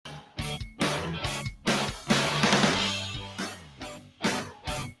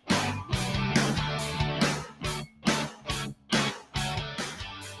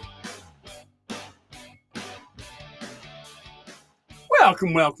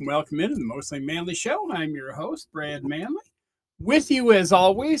Welcome into the Mostly Manly Show. I'm your host, Brad Manley. With you as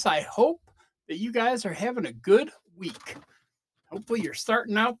always, I hope that you guys are having a good week. Hopefully, you're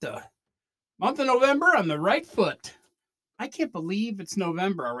starting out the month of November on the right foot. I can't believe it's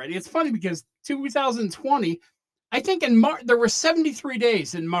November already. It's funny because 2020, I think in March, there were 73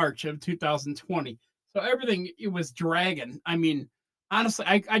 days in March of 2020. So everything, it was dragging. I mean, honestly,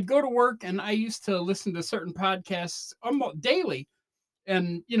 I'd go to work and I used to listen to certain podcasts almost daily.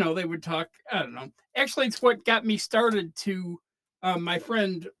 And, they would talk, I don't know. Actually, it's what got me started to my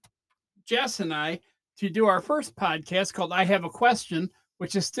friend Jess and I to do our first podcast called I Have a Question,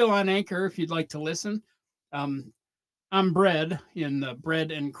 which is still on Anchor if you'd like to listen. I'm Bread in the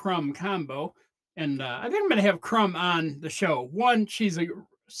bread and crumb combo. And I think I'm going to have Crumb on the show. One, she's a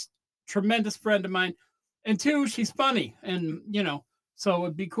tremendous friend of mine. And two, she's funny. And, so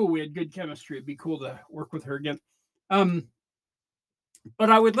it'd be cool. We had good chemistry. It'd be cool to work with her again.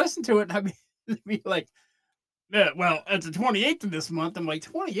 But I would listen to it and I'd be like, yeah, well, it's the 28th of this month. I'm like,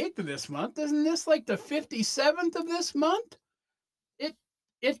 28th of this month? Isn't this like the 57th of this month?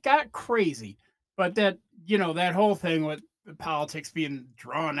 It got crazy. But that whole thing with the politics being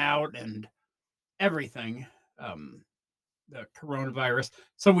drawn out and everything, the coronavirus.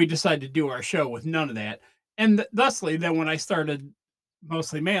 So we decided to do our show with none of that. And thusly, then when I started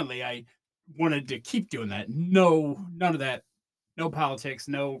Mostly Manly, I wanted to keep doing that. No, none of that. No politics,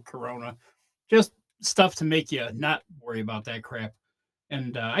 no corona, just stuff to make you not worry about that crap.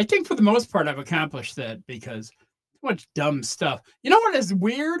 And I think for the most part, I've accomplished that because too much dumb stuff. You know what is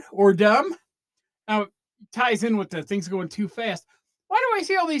weird or dumb? Now, it ties in with the things going too fast. Why do I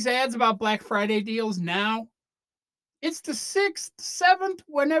see all these ads about Black Friday deals now? It's the 6th, 7th,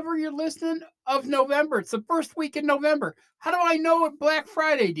 whenever you're listening, of November. It's the first week in November. How do I know a Black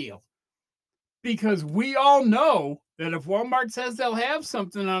Friday deal? Because we all know that if Walmart says they'll have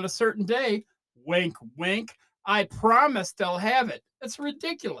something on a certain day, wink, wink, I promise they'll have it. That's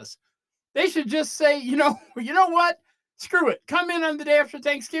ridiculous. They should just say, you know what? Screw it. Come in on the day after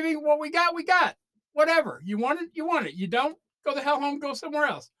Thanksgiving. What we got, we got. Whatever. You want it, you want it. You don't, go the hell home, go somewhere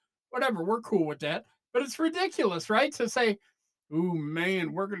else. Whatever. We're cool with that. But it's ridiculous, right? To say, oh,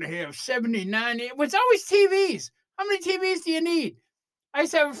 man, we're going to have 79. It's always TVs. How many TVs do you need? I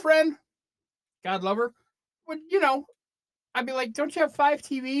used to have a friend, God love her, but, I'd be like, don't you have 5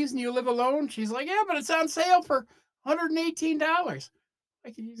 TVs and you live alone? She's like, yeah, but it's on sale for $118. I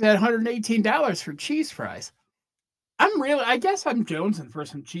could use that $118 for cheese fries. I guess I'm jonesing for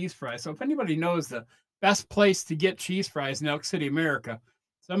some cheese fries. So if anybody knows the best place to get cheese fries in Elk City, America,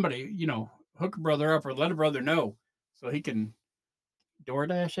 somebody, hook a brother up or let a brother know so he can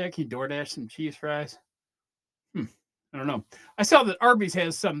DoorDash that. Can you DoorDash some cheese fries? I don't know. I saw that Arby's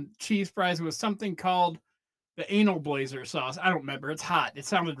has some cheese fries with something called the anal blazer sauce. I don't remember. It's hot. It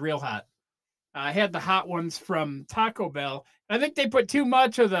sounded real hot. I had the hot ones from Taco Bell. I think they put too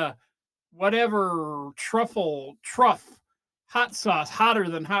much of the whatever truff hot sauce, hotter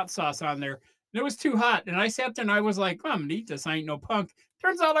than hot sauce on there. And it was too hot. And I sat there and I was like, I'm going to eat this. I ain't no punk.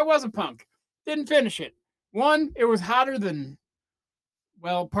 Turns out I was a punk. Didn't finish it. One, it was hotter than,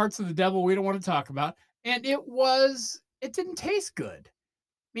 well, parts of the devil we don't want to talk about. And it didn't taste good.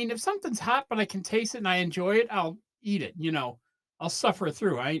 I mean, if something's hot, but I can taste it and I enjoy it, I'll eat it. I'll suffer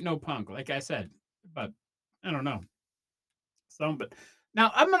through. I ain't no punk, like I said. But I don't know. But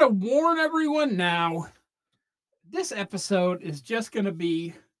now I'm going to warn everyone now. This episode is just going to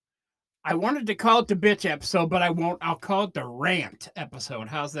be, I wanted to call it the bitch episode, but I won't. I'll call it the rant episode.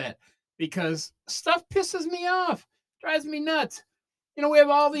 How's that? Because stuff pisses me off, drives me nuts. We have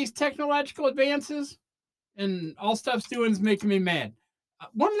all these technological advances and all stuff's doing is making me mad.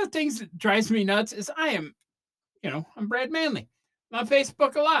 One of the things that drives me nuts is I'm Brad Manley. I'm on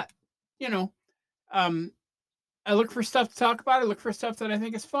Facebook a lot. I look for stuff to talk about. I look for stuff that I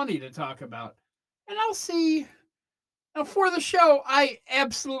think is funny to talk about. And I'll see. Now, for the show, I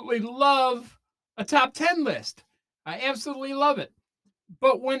absolutely love a top 10 list. I absolutely love it.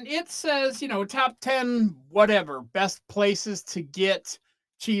 But when it says, top 10, whatever, best places to get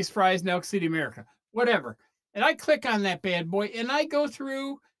cheese fries in Elk City, America, whatever. And I click on that bad boy and I go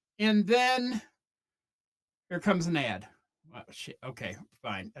through and then here comes an ad. Oh, shit. Okay,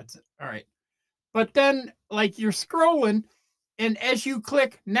 fine. That's it. All right. But then like you're scrolling and as you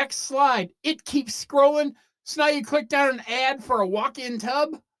click next slide, it keeps scrolling. So now you click down an ad for a walk-in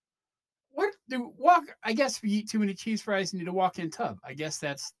tub. I guess if you eat too many cheese fries, you need a walk-in tub. I guess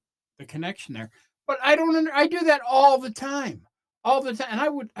that's the connection there. But I do that all the time. And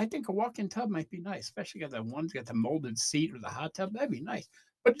I think a walk-in tub might be nice, especially got that one's got the molded seat or the hot tub. That'd be nice.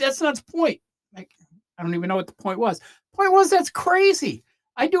 But that's not the point. Like, I don't even know what the point was. Point was that's crazy.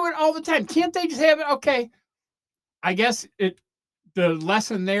 I do it all the time. Can't they just have it? Okay. I guess the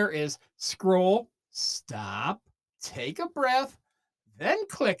lesson there is scroll, stop, take a breath, then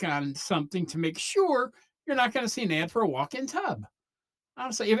click on something to make sure you're not going to see an ad for a walk-in tub.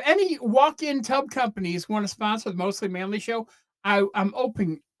 Honestly, if any walk-in tub companies want to sponsor the Mostly Manly show, I'm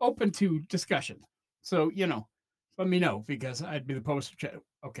open to discussion. So, let me know because I'd be the poster child.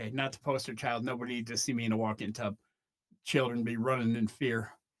 Okay, not the poster child. Nobody needs to see me in a walk-in tub. Children be running in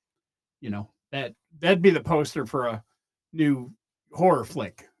fear. That'd be the poster for a new horror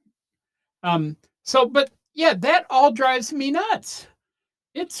flick. But yeah, that all drives me nuts.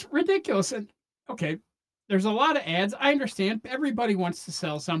 It's ridiculous. And okay, there's a lot of ads. I understand everybody wants to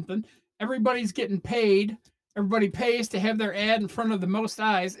sell something. Everybody's getting paid. Everybody pays to have their ad in front of the most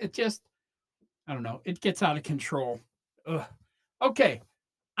eyes. It just, I don't know, it gets out of control. Ugh. Okay,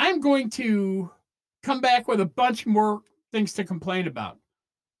 I'm going to come back with a bunch more things to complain about.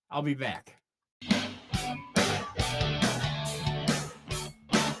 I'll be back.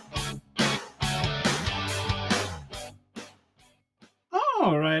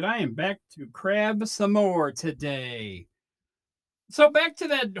 All right, I am back to crab some more today. So back to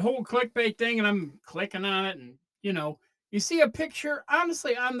that whole clickbait thing, and I'm clicking on it, and you see a picture,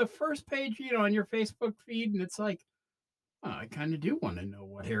 honestly, on the first page, on your Facebook feed, and it's like, oh, I kind of do want to know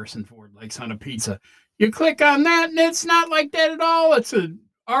what Harrison Ford likes on a pizza. You click on that, and it's not like that at all. It's an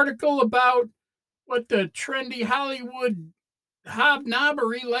article about what the trendy Hollywood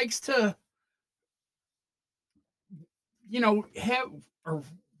hobnobbery likes to, have, or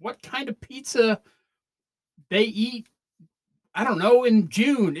what kind of pizza they eat. I don't know, in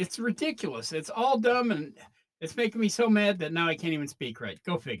June. It's ridiculous. It's all dumb, and it's making me so mad that now I can't even speak right.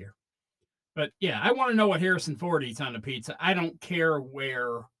 Go figure. But yeah, I want to know what Harrison Ford eats on a pizza. I don't care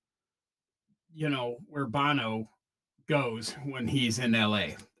where Bono goes when he's in LA.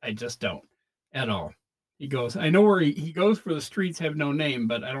 I just don't at all. I know where he goes where the streets have no name,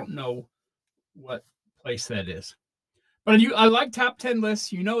 but I don't know what place that is. But I like top 10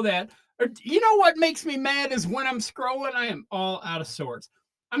 lists. You know that. You know what makes me mad is when I'm scrolling, I am all out of sorts.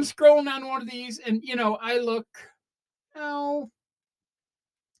 I'm scrolling on one of these, and I look,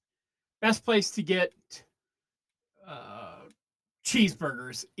 best place to get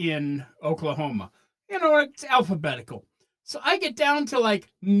cheeseburgers in Oklahoma. It's alphabetical. So I get down to like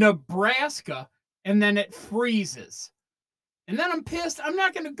Nebraska, and then it freezes. And then I'm pissed. I'm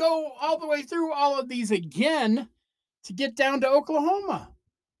not going to go all the way through all of these again to get down to Oklahoma.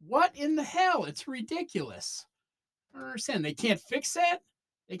 What in the hell? It's ridiculous. I don't understand. They can't fix that.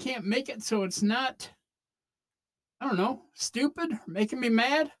 They can't make it so it's not, I don't know, stupid, making me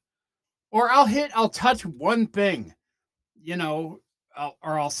mad. Or I'll touch one thing, or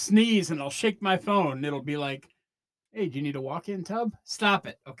I'll sneeze and I'll shake my phone. And it'll be like, hey, do you need a walk-in tub? Stop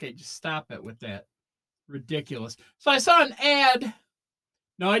it. Okay, just stop it with that. Ridiculous. So I saw an ad.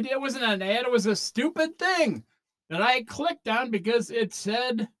 No, it wasn't an ad. It was a stupid thing that I clicked on because it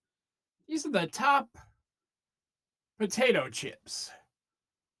said, these are the top potato chips.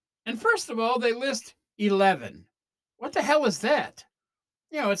 And first of all, they list 11. What the hell is that?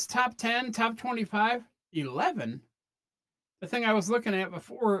 It's top 10, top 25, 11. The thing I was looking at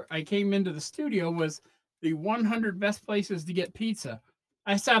before I came into the studio was the 100 best places to get pizza.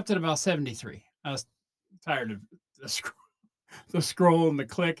 I stopped at about 73. I was tired of the scroll and the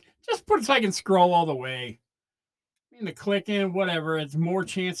click. Just put it so I can scroll all the way. The click in, whatever. It's more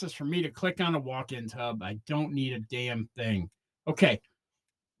chances for me to click on a walk-in tub. I don't need a damn thing. Okay.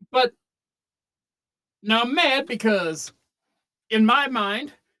 But now I'm mad because in my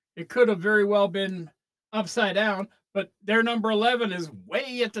mind, it could have very well been upside down, but their number 11 is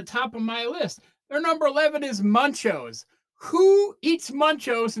way at the top of my list. Their number 11 is Munchos. Who eats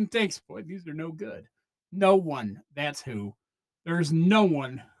Munchos and thinks, boy, these are no good? No one. That's who. There's no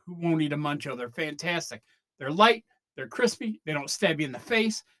one who won't eat a Muncho. They're fantastic. They're light. They're crispy. They don't stab you in the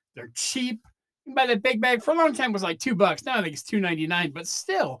face. They're cheap. You can buy that big bag for a long time. It was like $2. Now I think it's $2.99, but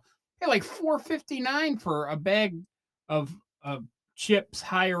still, pay like $4.59 for a bag of chips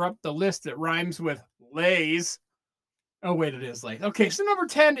higher up the list that rhymes with Lay's. Oh, wait, it is Lay's. Okay, so number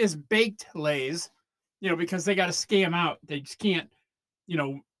 10 is baked Lay's, because they got to scam out. They just can't,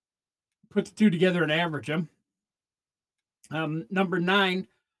 put the two together and average them. Number 9,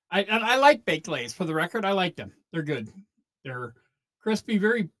 I like baked Lay's. For the record, I like them. They're good. They're crispy,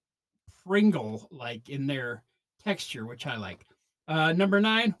 very Pringle-like in their texture, which I like. Number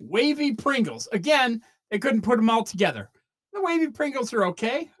 9, wavy Pringles. Again, they couldn't put them all together. The wavy Pringles are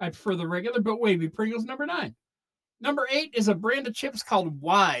okay. I prefer the regular, but wavy Pringles, number 9. Number 8 is a brand of chips called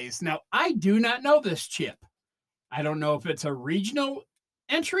Wise. Now, I do not know this chip. I don't know if it's a regional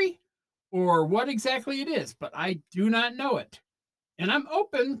entry or what exactly it is, but I do not know it. And I'm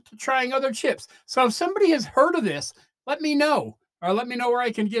open to trying other chips. So if somebody has heard of this, let me know, or let me know where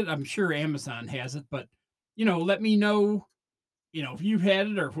I can get it. I'm sure Amazon has it, but let me know, if you've had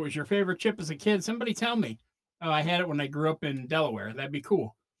it or if it was your favorite chip as a kid. Somebody tell me. Oh, I had it when I grew up in Delaware. That'd be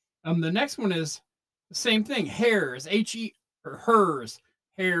cool. The next one is the same thing. Hares, H-E or hers,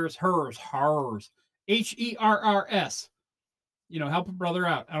 hares, hers, Herrs. Help a brother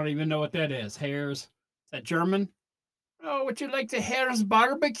out. I don't even know what that is. Hares. Is that German? Oh, would you like to Harris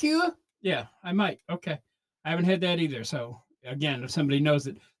barbecue? Yeah, I might. Okay. I haven't had that either. So again, if somebody knows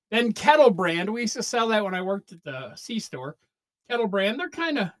it. Then Kettle Brand. We used to sell that when I worked at the C store. Kettle Brand. They're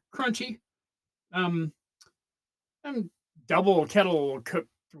kind of crunchy. Um, double kettle cooked,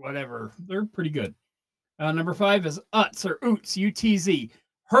 whatever. They're pretty good. Number 5 is Utz or Oots, UTZ.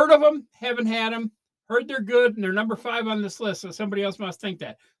 Heard of them? Haven't had them. Heard they're good, and they're number 5 on this list. So somebody else must think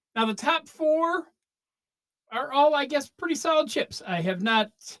that. Now the top 4 are all, I guess, pretty solid chips. I have not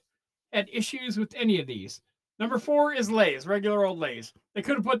had issues with any of these. Number 4 is Lay's, regular old Lay's. They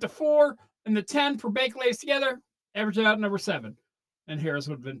could have put the 4 and the 10 for baked Lay's together, average it out number 7, and Harris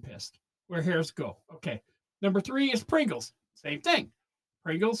would have been pissed. Where Harris go? Okay. Number 3 is Pringles. Same thing.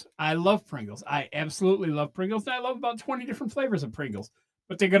 Pringles. I love Pringles. I absolutely love Pringles. And I love about 20 different flavors of Pringles.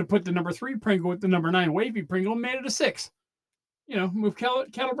 But they got to put the number 3 Pringle with the number 9 wavy Pringle and made it a 6. Move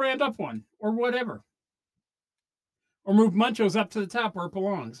Kettle Brand up one or whatever. Or move Munchos up to the top where it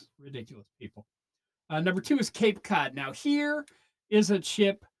belongs. Ridiculous people. Number 2 is Cape Cod. Now, here is a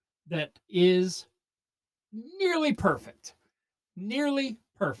chip that is nearly perfect. Nearly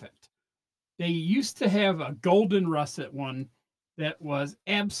perfect. They used to have a golden russet one that was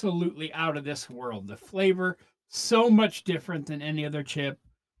absolutely out of this world. The flavor, so much different than any other chip.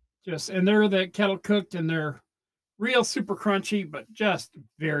 And they're the kettle cooked and they're super crunchy, but just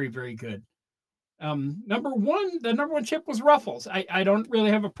very, very good. The number one chip was Ruffles. I don't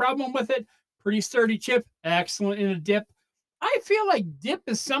really have a problem with it. Pretty sturdy chip, excellent in a dip. I feel like dip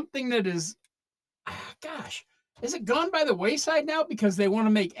is something that is, is it gone by the wayside now because they want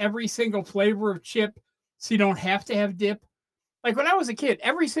to make every single flavor of chip so you don't have to have dip? Like when I was a kid,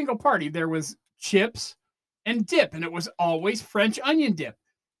 every single party there was chips and dip, and it was always French onion dip.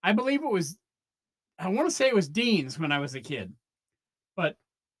 I want to say it was Dean's when I was a kid, but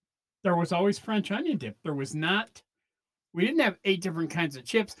there was always French onion dip. We didn't have 8 different kinds of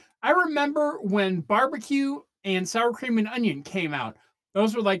chips. I remember when barbecue and sour cream and onion came out.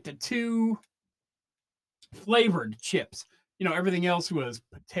 Those were like the 2 flavored chips. Everything else was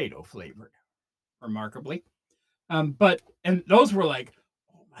potato flavored, remarkably. And those were like,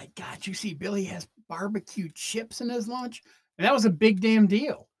 oh my God, you see Billy has barbecue chips in his lunch? And that was a big damn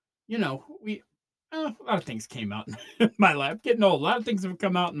deal. A lot of things came out in my life. Getting old. A lot of things have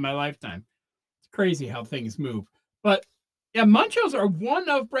come out in my lifetime. It's crazy how things move. But yeah, Munchos are one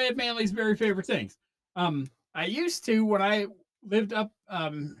of Brad Manley's very favorite things. I used to, when I lived up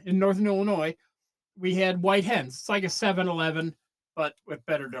in Northern Illinois, we had White Hens. It's like a 7-Eleven, but with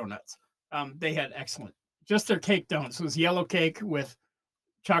better donuts. They had excellent. Just their cake donuts. It was yellow cake with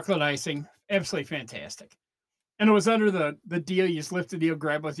chocolate icing. Absolutely fantastic. And it was under the deal. You just lift the deal,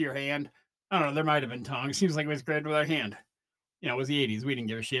 grab with your hand. I don't know. There might have been tongs. Seems like it was grabbed with our hand. It was the 80s. We didn't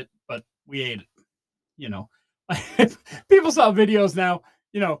give a shit, but we ate it. People saw videos now.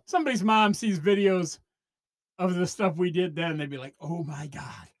 Somebody's mom sees videos of the stuff we did then. They'd be like, oh my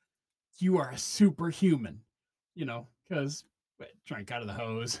God, you are a superhuman, because drank out of the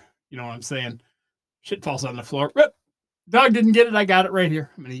hose. You know what I'm saying? Shit falls on the floor. But dog didn't get it. I got it right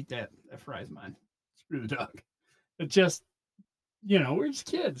here. I'm going to eat that. That fries mine. Screw the dog. But just, we're just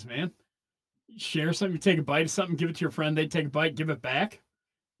kids, man. You share something, you take a bite of something, give it to your friend. They take a bite, give it back.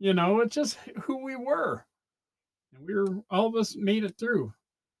 It's just who we were. And all of us made it through.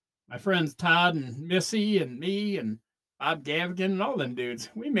 My friends Todd and Missy and me and Bob Gavigan and all them dudes.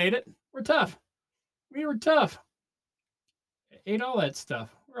 We made it. We're tough. We were tough. Ate all that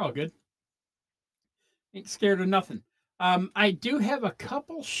stuff. We're all good. Ain't scared of nothing. I do have a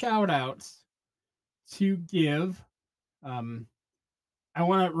couple shout outs to give. I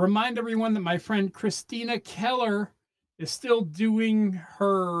want to remind everyone that my friend Christina Keller is still doing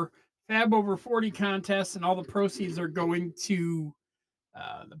her Fab Over 40 contest, and all the proceeds are going to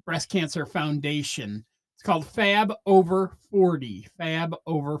the Breast Cancer Foundation. It's called Fab Over 40. Fab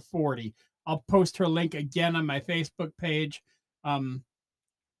Over 40. I'll post her link again on my Facebook page.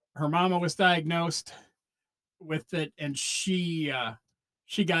 Her mama was diagnosed with it, and she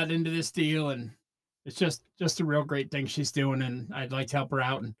got into this deal, and It's just a real great thing she's doing, and I'd like to help her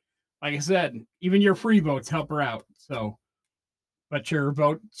out. And like I said, even your free votes help her out. So, but your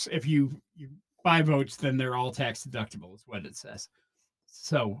votes, if you buy votes, then they're all tax deductible, is what it says.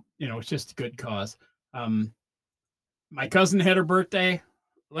 So it's just a good cause. Um, my cousin had her birthday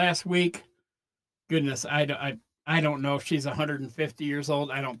last week. Goodness, I don't know if she's 150 years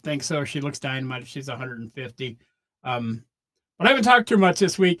old. I don't think so. She looks dynamite if she's 150. Um, but I haven't talked to her much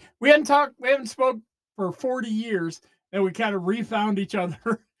this week. We haven't spoke for 40 years, and we kind of refound each other.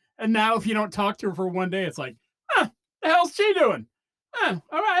 And now if you don't talk to her for one day, it's like, the hell's she doing? All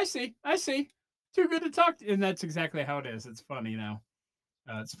right, I see. Too good to talk to. And that's exactly how it is. It's funny now.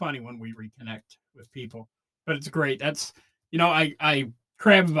 It's funny when we reconnect with people, but it's great. That's I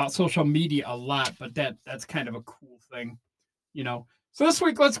crab about social media a lot, but that's kind of a cool thing, you know. So this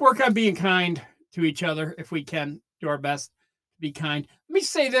week, let's work on being kind to each other if we can. Do our best to be kind. Let me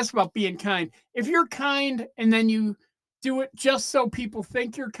say this about being kind: if you're kind and then you do it just so people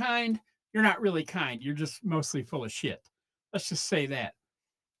think you're kind, you're not really kind. You're just mostly full of shit. Let's just say that.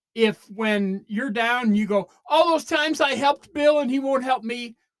 If when you're down, you go, all those times I helped Bill and he won't help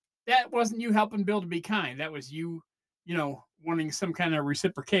me, that wasn't you helping Bill to be kind. That was you, wanting some kind of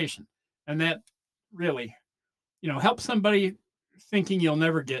reciprocation. And that really, help somebody thinking you'll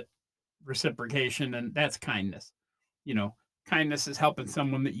never get reciprocation. And that's kindness. You know, kindness is helping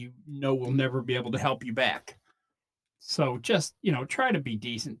someone that you know will never be able to help you back. So just, try to be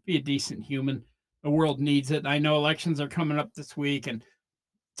decent, be a decent human. The world needs it. I know elections are coming up this week and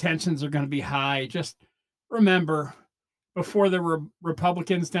tensions are going to be high. Just remember, before there were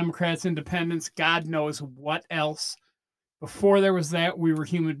Republicans, Democrats, Independents, God knows what else. Before there was that, we were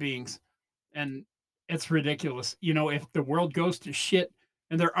human beings. And it's ridiculous. If the world goes to shit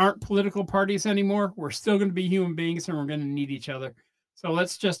and there aren't political parties anymore, we're still going to be human beings and we're going to need each other. So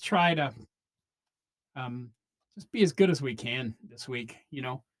let's just try to just be as good as we can this week.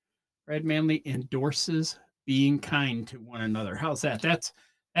 Red Manley endorses being kind to one another. How's that? That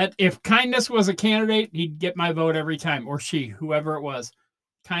if kindness was a candidate, he'd get my vote every time, or she, whoever it was.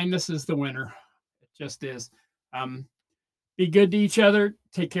 Kindness is the winner. It just is. Be good to each other.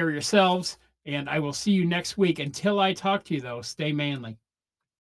 Take care of yourselves. And I will see you next week. Until I talk to you, though, stay manly.